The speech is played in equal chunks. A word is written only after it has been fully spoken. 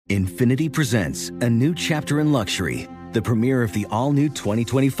Infinity presents a new chapter in luxury, the premiere of the all-new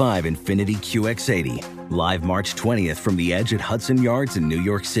 2025 Infinity QX80, live March 20th from the Edge at Hudson Yards in New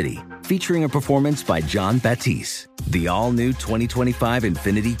York City, featuring a performance by John Batiste. The all-new 2025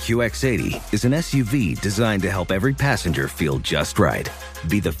 Infinity QX80 is an SUV designed to help every passenger feel just right.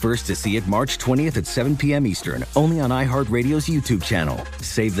 Be the first to see it March 20th at 7 p.m. Eastern, only on iHeartRadio's YouTube channel.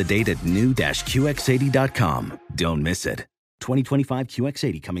 Save the date at new-QX80.com. Don't miss it. 2025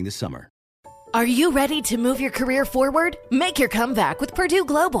 QX80 coming this summer. Are you ready to move your career forward? Make your comeback with Purdue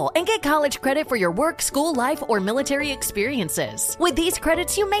Global and get college credit for your work, school life, or military experiences. With these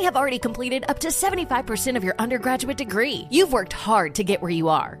credits, you may have already completed up to 75% of your undergraduate degree. You've worked hard to get where you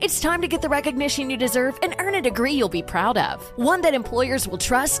are. It's time to get the recognition you deserve and earn a degree you'll be proud of. One that employers will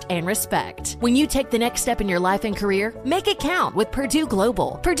trust and respect. When you take the next step in your life and career, make it count with Purdue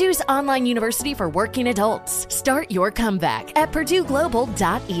Global, Purdue's online university for working adults. Start your comeback at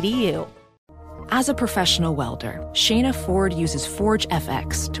purdueglobal.edu. As a professional welder, Shayna Ford uses Forge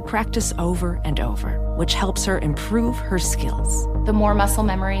FX to practice over and over, which helps her improve her skills. The more muscle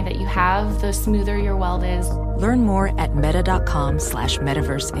memory that you have, the smoother your weld is. Learn more at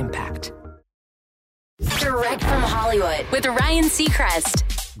meta.com/metaverse impact. Direct from Hollywood with Ryan Seacrest.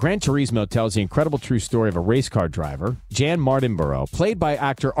 Gran Turismo tells the incredible true story of a race car driver, Jan Martinborough, played by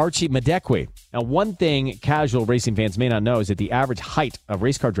actor Archie Madekwe. Now, one thing casual racing fans may not know is that the average height of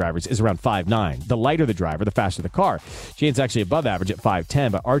race car drivers is around 5'9". The lighter the driver, the faster the car. Jan's actually above average at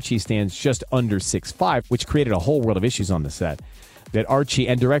 5'10", but Archie stands just under 6'5", which created a whole world of issues on the set that Archie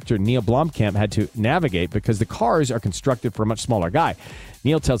and director Neil Blomkamp had to navigate because the cars are constructed for a much smaller guy.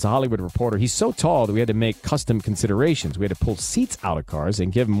 Neil tells The Hollywood Reporter he's so tall that we had to make custom considerations. We had to pull seats out of cars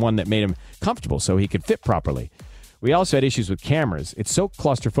and give him one that made him comfortable so he could fit properly. We also had issues with cameras. It's so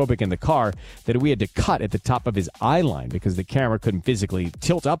claustrophobic in the car that we had to cut at the top of his eye line because the camera couldn't physically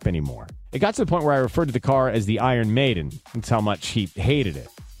tilt up anymore. It got to the point where I referred to the car as the Iron Maiden. That's how much he hated it.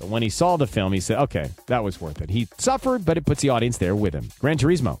 But when he saw the film, he said, okay, that was worth it. He suffered, but it puts the audience there with him. Gran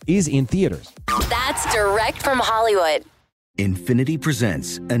Turismo is in theaters. That's direct from Hollywood. Infinity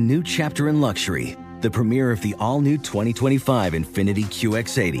presents a new chapter in luxury, the premiere of the all-new 2025 Infinity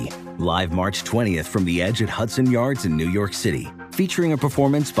QX80, live March 20th from the Edge at Hudson Yards in New York City, featuring a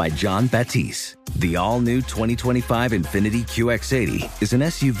performance by John Batiste. The all-new 2025 Infinity QX80 is an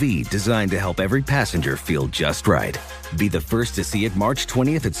SUV designed to help every passenger feel just right. Be the first to see it March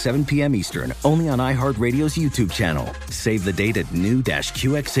 20th at 7 p.m. Eastern, only on iHeartRadio's YouTube channel. Save the date at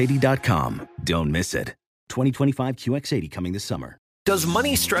new-QX80.com. Don't miss it. 2025 QX80 coming this summer. Does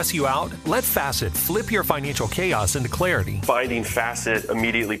money stress you out? Let Facet flip your financial chaos into clarity. Finding Facet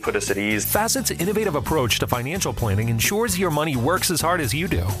immediately put us at ease. Facet's innovative approach to financial planning ensures your money works as hard as you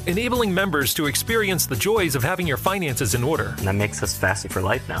do, enabling members to experience the joys of having your finances in order. And that makes us Facet for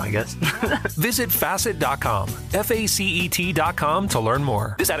life now, I guess. Visit Facet.com, FACET.com to learn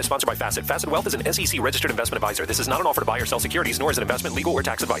more. This ad is sponsored by Facet. Facet Wealth is an SEC registered investment advisor. This is not an offer to buy or sell securities, nor is it investment, legal, or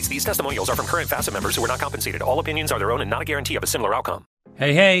tax advice. These testimonials are from current Facet members who are not compensated. All opinions are their own and not a guarantee of a similar outcome.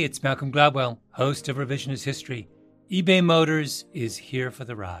 Hey, it's Malcolm Gladwell, host of Revisionist History. eBay Motors is here for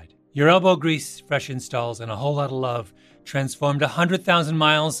the ride. Your elbow grease, fresh installs, and a whole lot of love transformed 100,000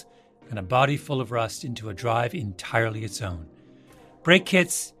 miles and a body full of rust into a drive entirely its own. Brake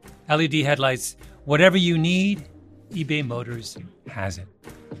kits, LED headlights, whatever you need, eBay Motors has it.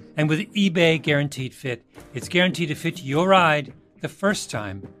 And with eBay Guaranteed Fit, it's guaranteed to fit your ride the first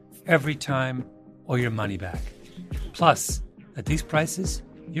time, every time, or your money back. Plus, at these prices,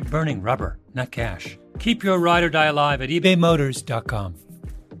 you're burning rubber, not cash. Keep your ride or die alive at ebaymotors.com.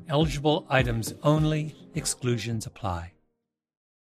 Eligible items only. Exclusions apply.